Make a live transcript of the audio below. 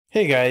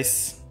Hey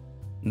guys,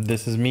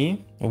 this is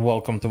me.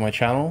 Welcome to my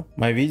channel.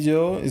 My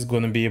video is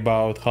gonna be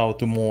about how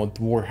to mod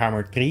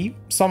Warhammer 3.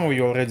 Some of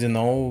you already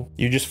know.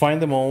 You just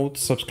find the mod,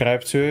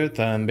 subscribe to it,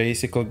 and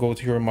basically go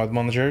to your mod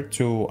manager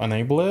to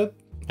enable it.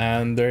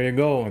 And there you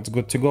go, it's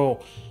good to go.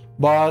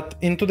 But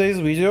in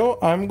today's video,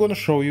 I'm gonna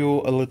show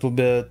you a little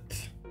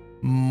bit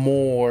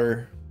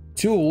more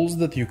tools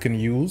that you can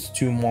use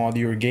to mod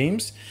your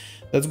games.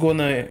 That's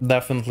gonna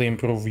definitely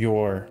improve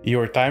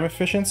your time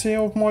efficiency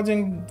of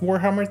modding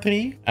Warhammer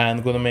 3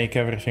 and gonna make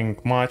everything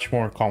much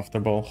more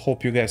comfortable.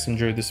 Hope you guys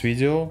enjoyed this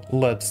video.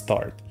 Let's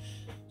start.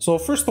 So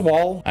first of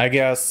all, I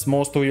guess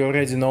most of you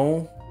already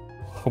know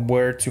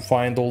where to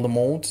find all the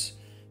mods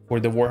for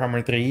the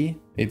Warhammer 3.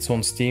 It's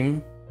on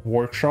Steam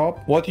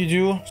Workshop. What you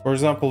do, for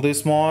example,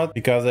 this mod,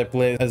 because I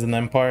play as an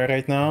Empire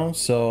right now,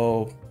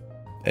 so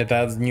it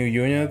adds new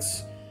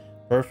units.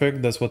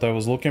 Perfect, that's what I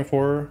was looking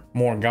for,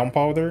 more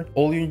gunpowder.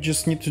 All you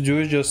just need to do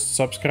is just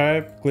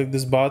subscribe, click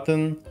this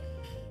button.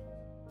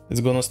 It's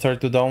gonna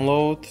start to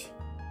download.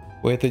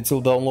 Wait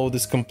until download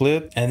is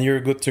complete and you're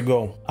good to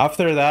go.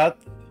 After that,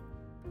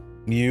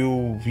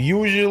 you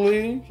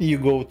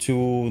go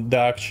to the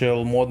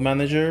actual mod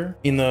manager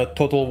in a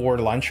Total War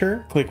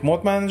launcher. Click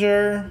mod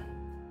manager.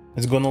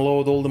 It's gonna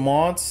load all the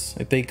mods.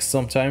 It takes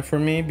some time for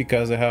me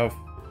because I have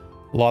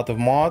a lot of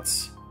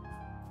mods.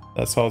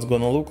 That's how it's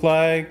gonna look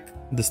like.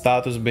 The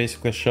status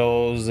basically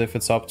shows if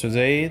it's up to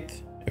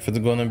date. If it's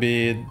gonna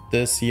be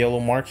this yellow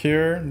mark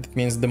here, that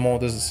means the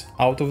mod is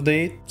out of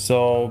date.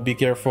 So be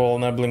careful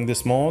enabling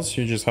these mods.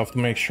 You just have to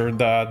make sure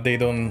that they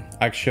don't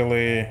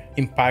actually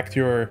impact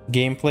your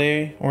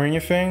gameplay or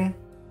anything.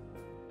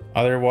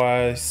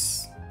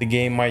 Otherwise, the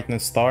game might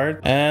not start.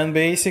 And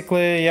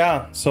basically,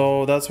 yeah,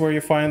 so that's where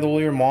you find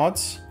all your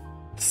mods.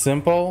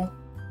 Simple.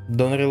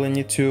 Don't really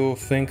need to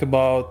think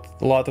about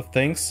a lot of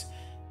things.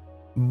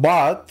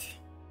 But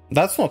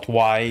that's not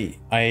why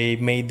I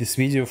made this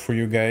video for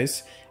you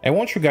guys. I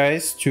want you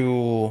guys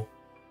to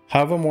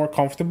have a more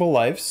comfortable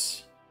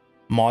lives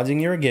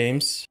modding your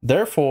games.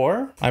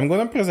 Therefore, I'm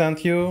gonna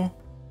present you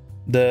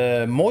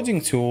the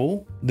modding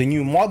tool, the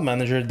new mod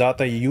manager that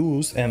I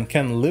use and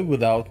can live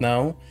without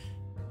now.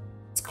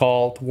 It's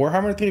called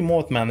Warhammer 3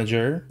 Mod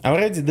Manager. I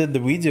already did the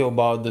video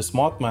about this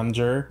mod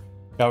manager,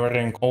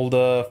 covering all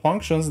the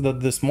functions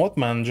that this mod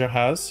manager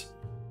has.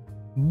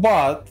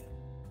 But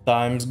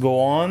times go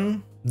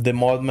on. The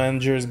mod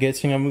manager is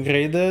getting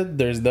upgraded.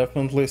 There's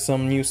definitely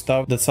some new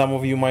stuff that some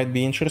of you might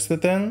be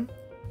interested in.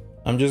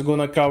 I'm just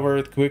gonna cover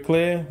it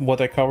quickly,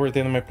 what I covered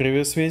in my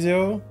previous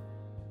video.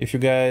 If you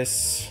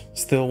guys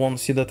still want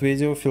to see that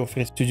video, feel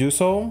free to do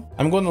so.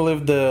 I'm gonna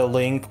leave the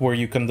link where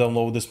you can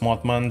download this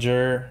mod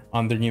manager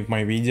underneath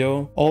my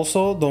video.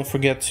 Also, don't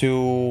forget to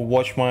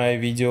watch my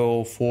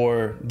video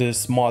for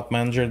this mod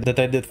manager that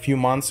I did a few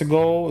months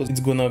ago.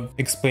 It's gonna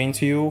explain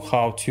to you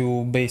how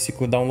to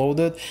basically download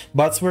it.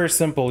 But it's very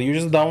simple. You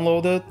just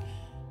download it,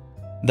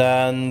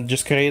 then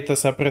just create a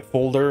separate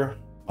folder.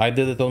 I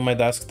did it on my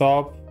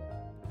desktop.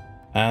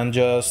 And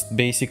just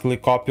basically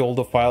copy all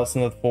the files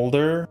in that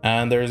folder,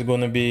 and there's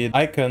gonna be an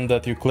icon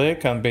that you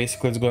click and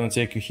basically it's gonna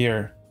take you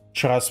here.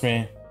 Trust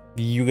me,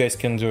 you guys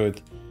can do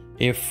it.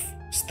 If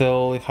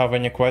still have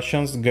any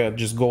questions,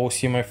 just go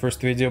see my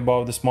first video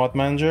about this mod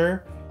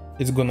manager.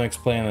 It's gonna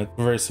explain it.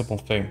 Very simple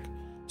thing.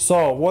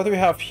 So what do we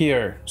have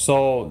here?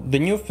 So the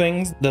new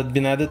things that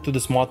been added to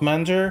this mod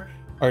manager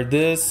are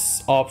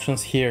these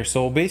options here.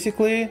 So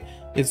basically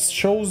it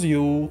shows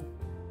you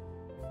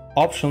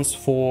options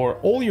for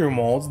all your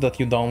mods that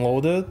you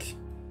downloaded,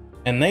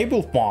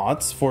 enabled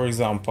mods. For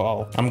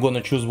example, I'm gonna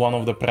choose one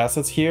of the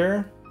presets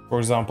here, for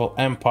example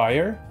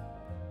Empire.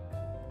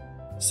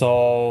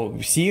 So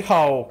see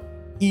how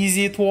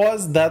easy it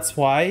was? That's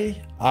why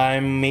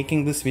I'm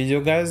making this video,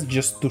 guys,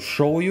 just to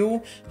show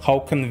you how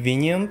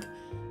convenient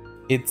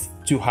it's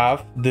to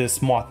have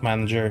this mod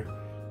manager.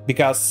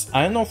 Because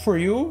I know for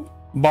you,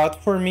 but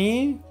for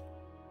me,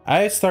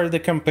 I started the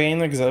campaign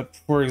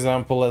for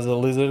example as a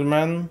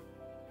lizardman,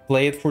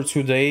 play it for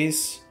 2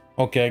 days.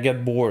 Okay, I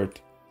get bored.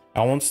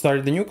 I want to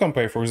start the new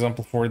campaign, for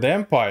example, for the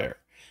Empire.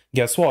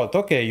 Guess what?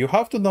 Okay, you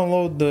have to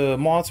download the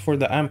mods for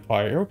the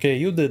Empire. Okay,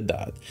 you did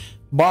that.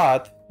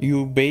 But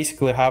you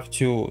basically have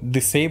to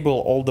disable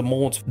all the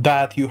mods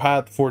that you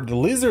had for the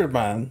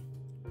Lizardman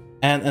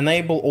and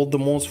enable all the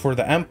mods for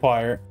the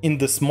Empire in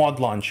this mod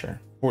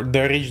launcher, or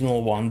the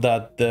original one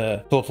that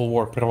the Total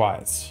War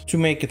provides. To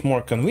make it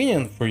more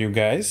convenient for you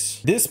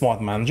guys, this mod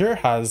manager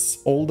has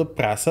all the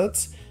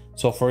presets.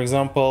 So for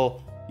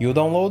example, you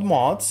download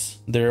mods,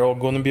 they're all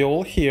gonna be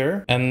all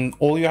here, and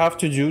all you have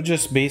to do,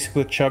 just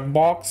basically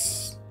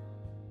checkbox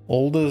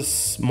all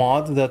this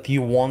mod that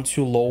you want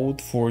to load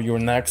for your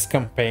next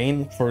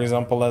campaign, for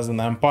example as an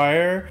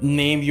Empire,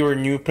 name your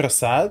new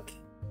preset,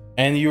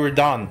 and you're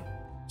done.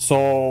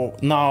 So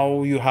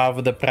now you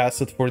have the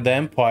preset for the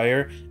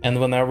Empire, and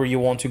whenever you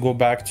want to go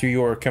back to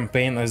your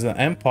campaign as an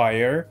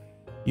Empire,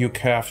 you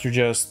have to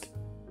just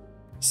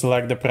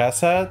select the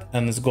preset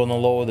and it's gonna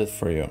load it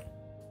for you.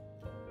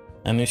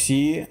 And you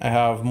see I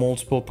have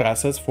multiple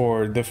presets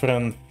for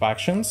different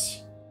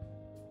factions.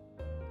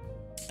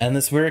 and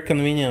it's very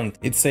convenient.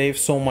 It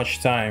saves so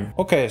much time.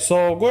 Okay,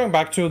 so going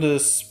back to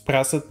this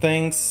preset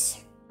things,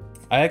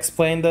 I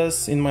explained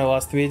this in my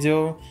last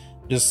video.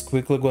 Just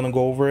quickly gonna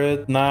go over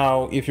it.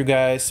 Now, if you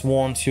guys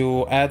want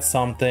to add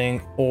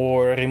something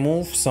or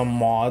remove some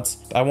mods,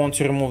 I want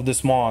to remove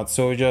this mod,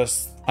 so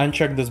just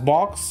uncheck this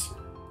box.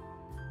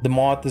 The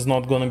mod is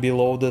not gonna be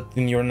loaded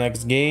in your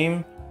next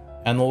game,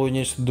 and all you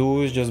need to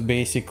do is just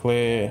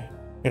basically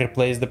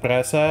replace the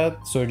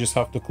preset. So you just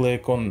have to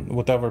click on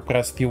whatever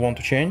preset you want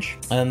to change,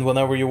 and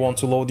whenever you want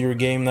to load your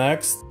game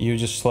next, you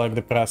just select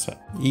the preset.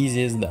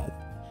 Easy as that.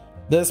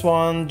 This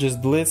one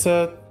just deletes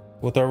it.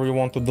 Whatever you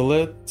want to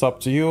delete, it's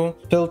up to you.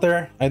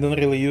 Filter, I don't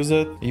really use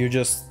it. You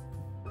just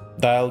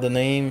dial the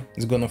name,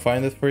 it's gonna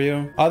find it for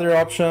you. Other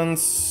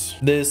options,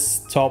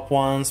 this top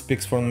one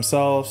speaks for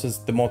themselves. It's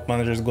the mod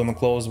manager is gonna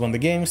close when the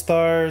game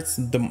starts.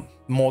 The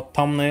mod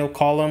thumbnail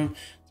column,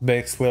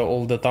 basically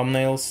all the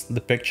thumbnails,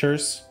 the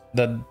pictures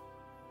that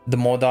the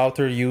mod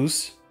author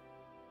use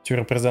to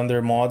represent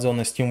their mods on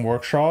a Steam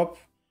workshop.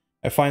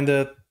 I find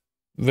it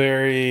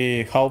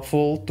very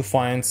helpful to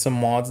find some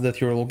mods that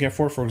you're looking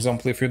for. For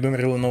example, if you don't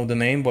really know the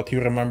name but you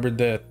remember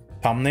the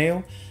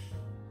thumbnail,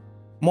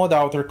 mod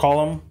author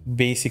column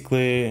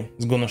basically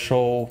is gonna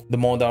show the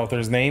mod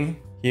author's name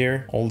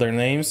here, all their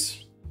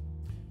names.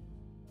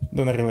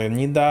 Don't really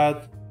need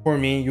that. For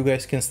me, you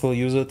guys can still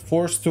use it.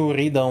 Force to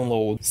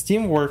re-download.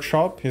 Steam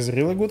Workshop is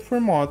really good for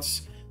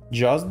mods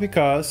just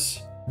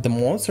because the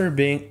mods are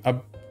being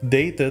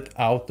updated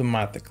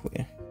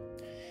automatically.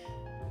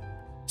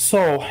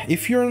 So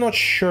if you're not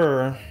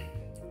sure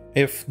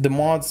if the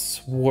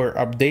mods were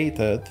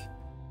updated,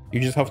 you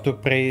just have to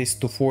press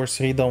to force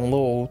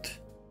re-download,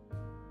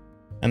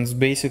 and it's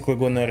basically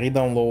gonna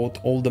re-download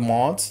all the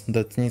mods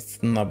that needs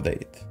an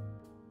update.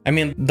 I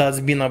mean,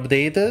 that's been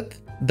updated,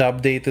 the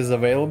update is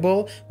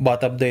available, but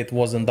update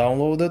wasn't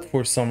downloaded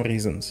for some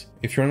reasons.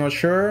 If you're not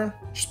sure,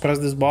 just press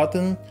this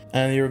button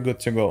and you're good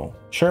to go.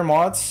 Share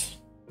mods,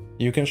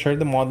 you can share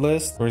the mod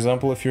list. For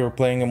example, if you're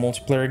playing a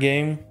multiplayer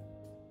game,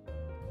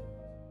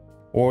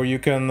 or you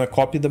can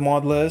copy the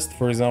mod list.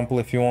 For example,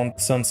 if you want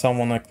to send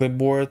someone a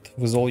clipboard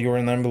with all your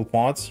enabled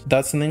mods.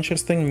 That's an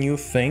interesting new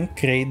thing,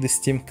 create the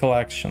Steam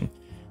collection.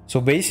 So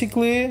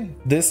basically,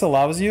 this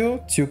allows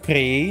you to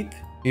create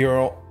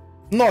your,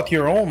 not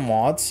your own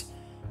mods,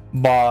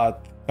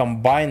 but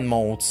combine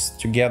modes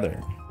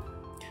together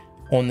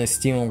on the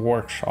Steam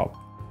workshop,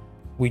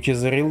 which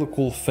is a really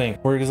cool thing.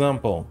 For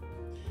example,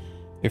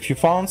 if you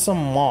found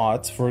some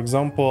mods, for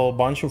example, a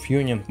bunch of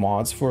unit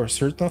mods for a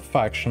certain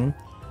faction,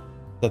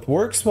 that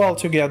works well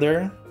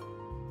together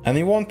and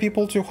you want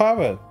people to have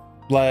it,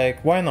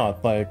 like, why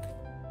not? Like,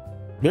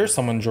 there's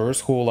some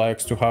enjoyers who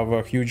likes to have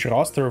a huge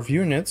roster of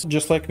units,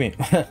 just like me.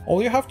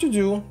 All you have to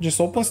do, just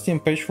open Steam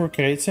page for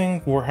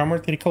creating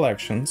Warhammer 3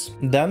 collections.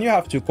 Then you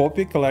have to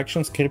copy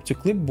collection script to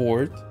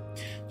clipboard.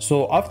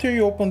 So after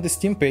you open the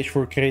Steam page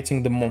for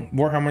creating the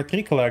Warhammer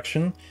 3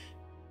 collection,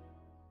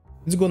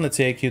 it's gonna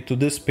take you to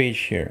this page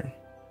here.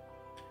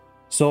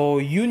 So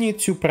you need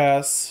to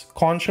press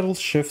Ctrl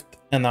Shift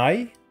and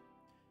I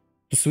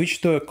to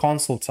switch to a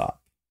console tab.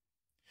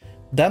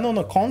 Then on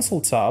a console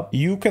tab,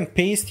 you can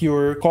paste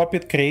your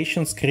copied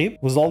creation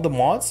script with all the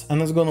mods, and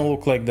it's gonna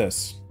look like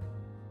this.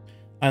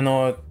 I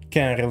know I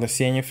can't really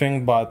see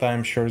anything, but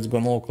I'm sure it's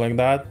gonna look like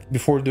that.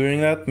 Before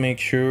doing that, make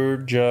sure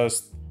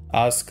just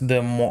ask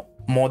the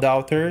mod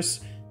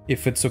authors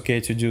if it's okay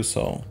to do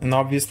so. And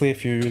obviously,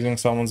 if you're using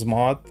someone's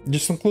mod,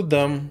 just include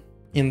them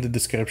in the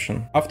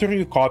description. After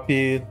you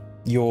copy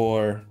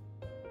your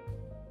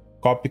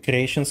copy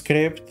creation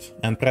script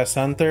and press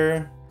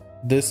enter,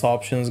 this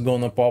option is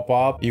gonna pop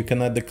up. You can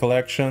add the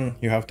collection,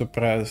 you have to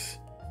press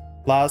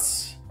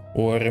plus,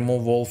 or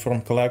remove all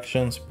from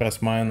collections,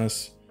 press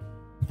minus,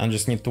 and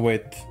just need to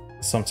wait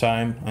some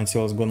time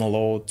until it's gonna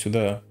load to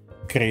the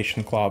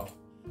creation club.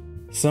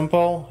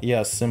 Simple?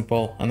 Yes,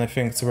 simple, and I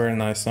think it's very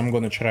nice. I'm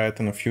gonna try it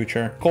in the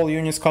future. Call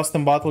units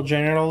custom battle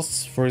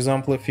generals. For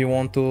example, if you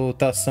want to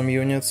test some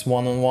units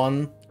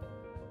one-on-one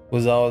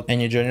without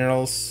any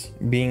generals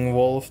being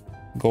involved,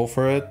 go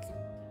for it.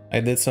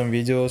 I did some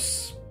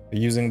videos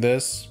using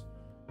this,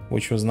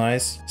 which was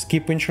nice.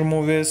 Skip intro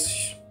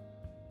movies,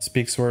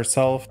 speaks for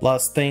itself.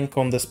 Last thing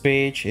on this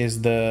page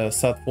is the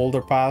set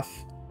folder path.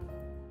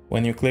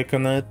 When you click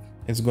on it,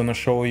 it's gonna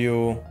show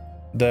you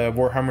the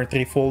Warhammer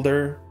 3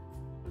 folder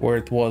where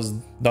it was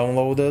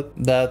downloaded.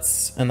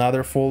 That's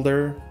another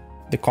folder,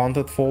 the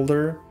content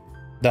folder.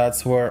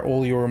 That's where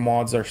all your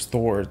mods are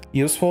stored.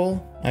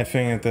 Useful? I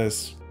think it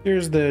is.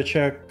 Here's the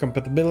check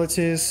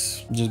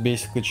compatibilities. Just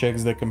basically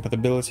checks the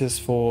compatibilities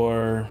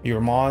for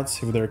your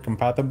mods, if they're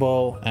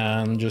compatible,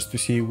 and just to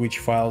see which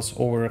files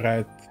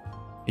override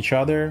each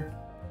other.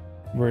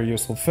 Very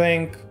useful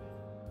thing.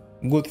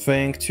 Good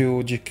thing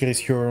to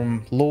decrease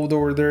your load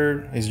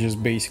order is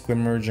just basically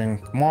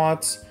merging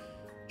mods.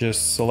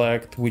 Just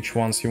select which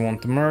ones you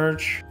want to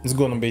merge. It's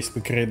gonna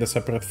basically create a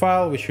separate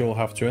file, which you'll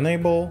have to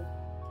enable.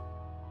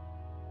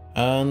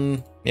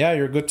 And yeah,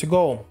 you're good to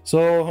go.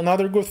 So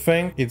another good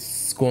thing,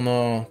 it's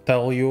gonna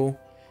tell you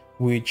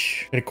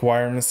which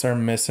requirements are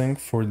missing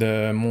for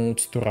the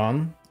modes to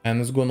run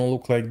and it's gonna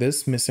look like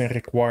this, missing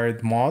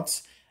required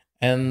mods.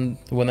 And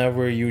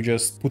whenever you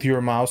just put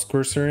your mouse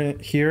cursor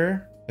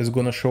here, it's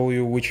gonna show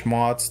you which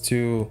mods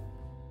to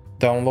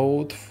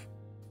download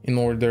in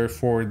order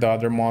for the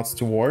other mods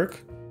to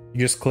work. You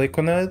just click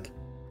on it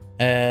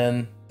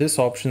and this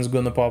option is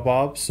gonna pop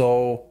up.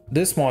 So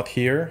this mod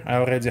here, I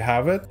already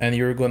have it, and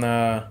you're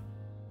gonna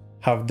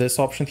have this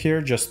option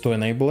here just to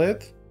enable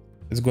it.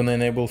 It's gonna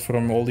enable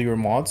from all your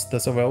mods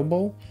that's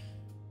available.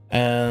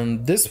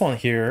 And this one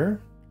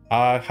here,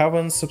 I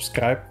haven't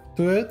subscribed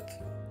to it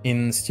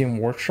in Steam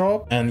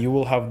Workshop, and you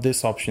will have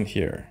this option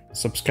here,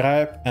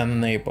 subscribe and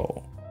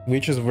enable,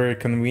 which is very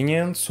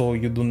convenient, so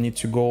you don't need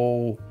to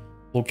go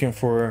looking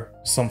for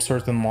some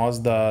certain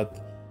mods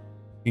that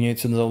you need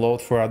to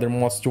download for other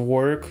mods to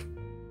work.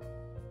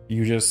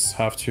 You just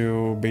have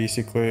to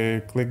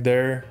basically click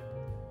there,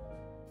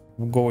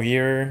 go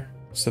here,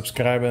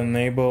 subscribe and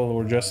enable,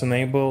 or just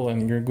enable,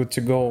 and you're good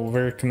to go.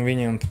 Very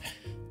convenient.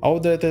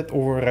 Outdated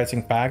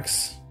overwriting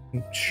packs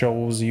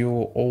shows you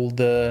all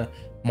the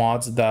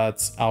mods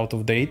that's out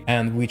of date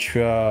and which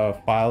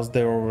files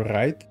they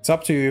overwrite. It's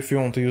up to you if you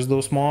want to use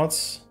those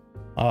mods.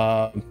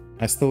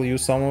 I still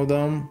use some of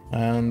them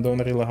and don't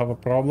really have a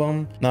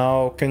problem.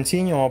 Now,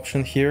 continue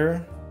option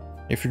here.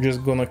 If you're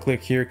just gonna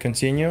click here,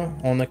 continue,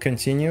 on the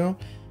continue,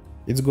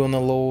 it's gonna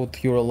load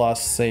your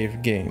last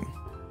save game.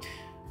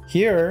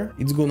 Here,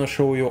 it's gonna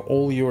show you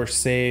all your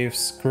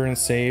saves, current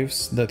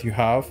saves that you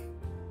have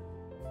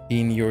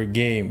in your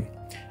game.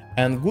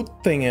 And good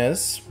thing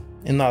is,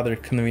 another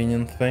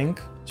convenient thing.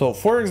 So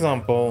for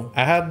example,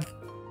 I had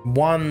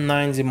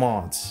 190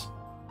 mods.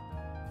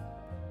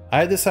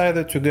 I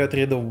decided to get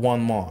rid of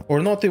one mod, or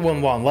not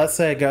even one. Let's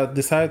say I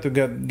decided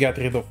to get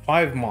rid of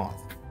 5 mods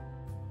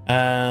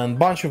and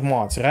bunch of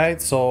mods,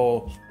 right?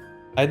 So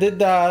I did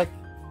that.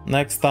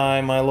 Next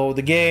time I load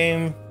the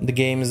game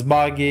is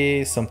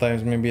buggy.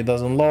 Sometimes maybe it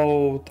doesn't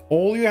load.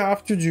 All you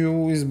have to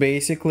do is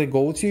basically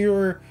go to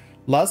your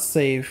last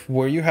save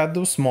where you had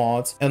those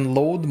mods and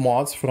load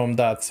mods from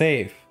that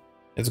save.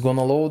 It's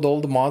gonna load all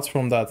the mods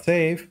from that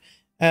save,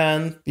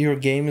 and your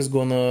game is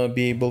gonna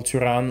be able to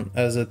run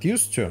as it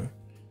used to,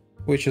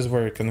 which is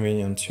very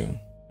convenient too.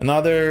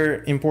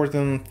 Another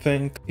important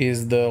thing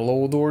is the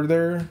load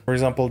order. For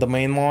example, the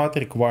main mod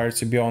requires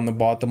to be on the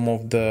bottom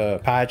of the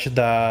patch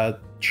that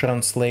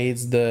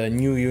translates the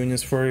new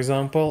units, for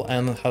example,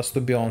 and it has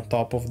to be on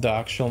top of the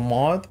actual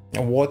mod.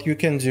 And what you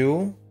can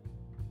do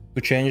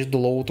to change the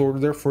load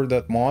order for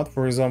that mod,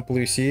 for example,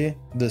 you see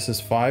this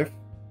is 5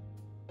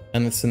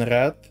 and it's in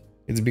red.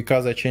 It's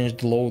because I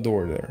changed the load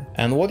order.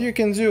 And what you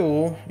can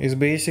do is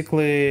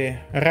basically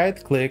right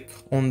click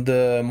on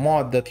the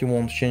mod that you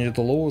want to change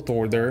the load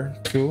order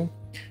to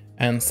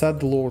and set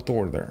the load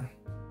order.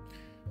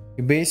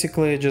 You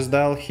basically just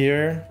dial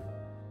here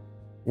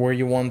where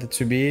you want it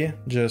to be,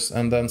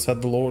 and then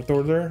set the load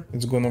order.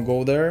 It's gonna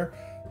go there,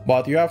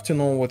 but you have to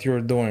know what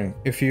you're doing.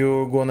 If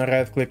you're gonna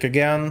right click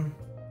again,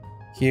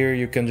 here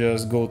you can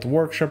just go to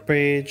workshop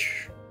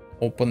page,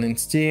 open in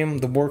Steam.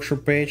 The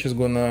workshop page is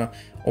gonna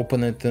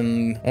open it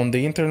on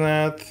the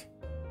internet.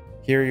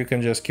 Here you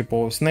can just keep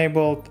always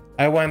enabled.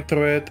 I went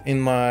through it in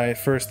my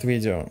first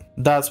video.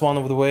 That's one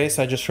of the ways.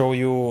 I just show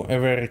you a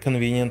very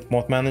convenient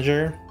mod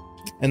manager.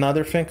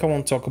 Another thing I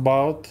want to talk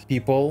about,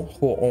 people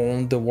who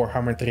own the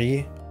Warhammer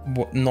 3,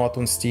 not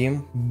on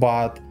Steam,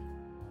 but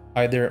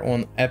either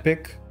on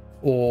Epic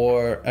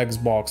or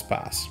Xbox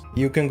Pass.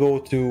 You can go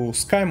to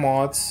Sky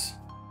Mods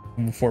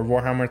for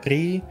Warhammer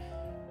 3.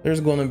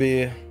 There's gonna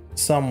be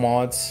some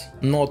mods,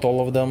 not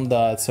all of them,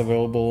 that's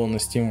available on the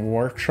Steam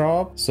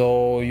Workshop.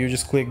 So you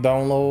just click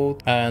download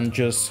and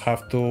just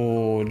have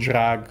to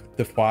drag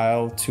the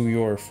file to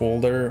your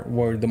folder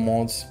where the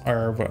mods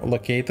are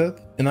located.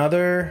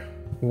 Another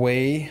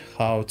way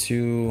how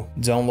to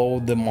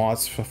download the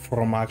mods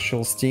from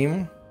actual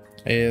Steam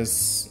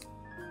is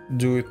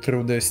do it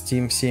through the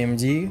Steam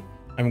CMD.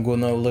 I'm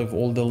gonna leave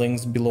all the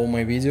links below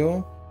my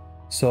video.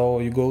 So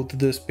you go to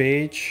this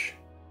page,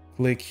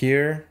 click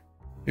here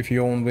if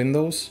you own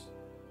Windows.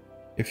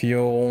 If you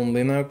own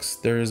Linux,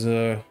 there's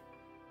a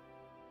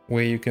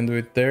way you can do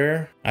it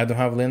there. I don't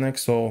have Linux,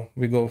 so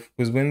we go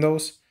with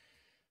Windows.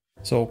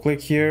 So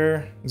click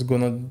here, it's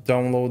gonna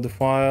download the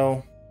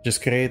file.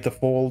 Just create a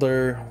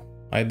folder.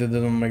 I did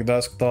it on my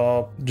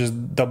desktop. Just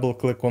double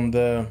click on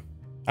the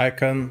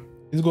icon.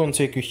 It's gonna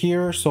take you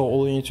here. So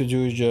all you need to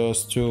do is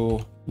just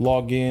to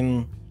log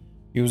in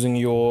using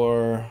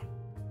your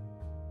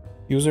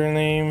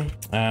username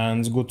and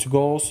it's good to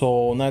go.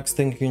 So next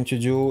thing you need to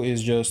do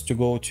is just to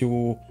go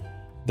to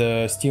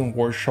the Steam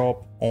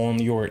Workshop on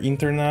your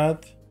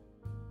internet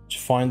to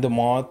find the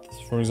mod.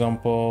 For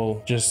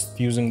example, just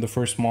using the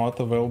first mod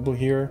available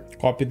here,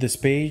 copy this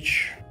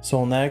page.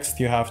 So next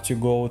you have to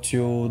go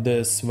to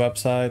this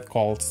website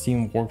called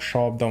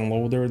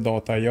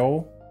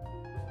steamworkshopdownloader.io.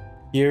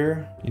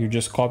 Here you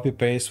just copy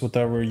paste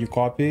whatever you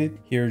copied.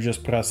 Here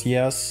just press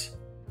yes.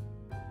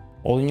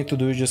 All you need to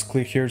do is just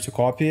click here to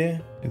copy.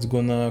 It's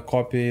gonna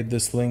copy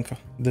this link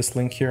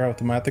here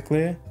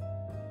automatically.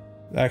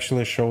 It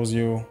actually shows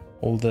you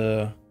all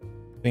the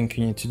thing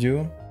you need to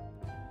do.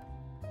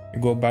 You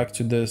go back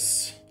to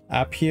this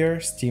app here,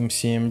 Steam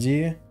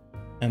CMD,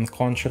 and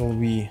Ctrl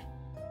V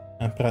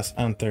and press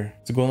enter.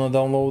 It's gonna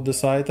download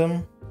this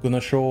item,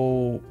 gonna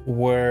show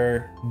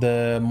where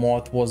the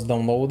mod was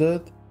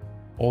downloaded.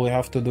 All you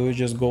have to do is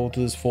just go to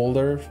this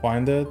folder,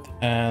 find it,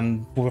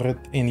 and put it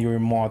in your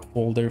mod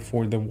folder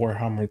for the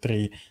Warhammer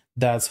 3.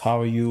 That's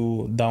how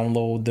you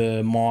download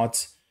the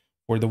mods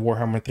for the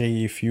Warhammer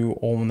 3 if you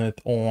own it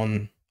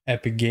on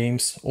Epic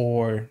Games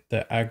or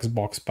the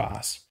Xbox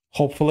Pass.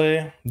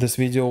 Hopefully this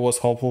video was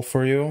helpful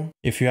for you.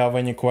 If you have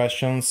any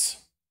questions,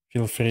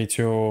 feel free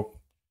to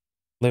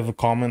leave a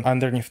comment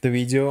underneath the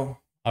video.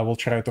 I will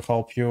try to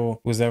help you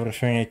with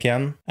everything I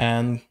can.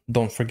 And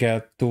don't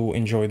forget to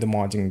enjoy the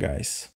modding, guys.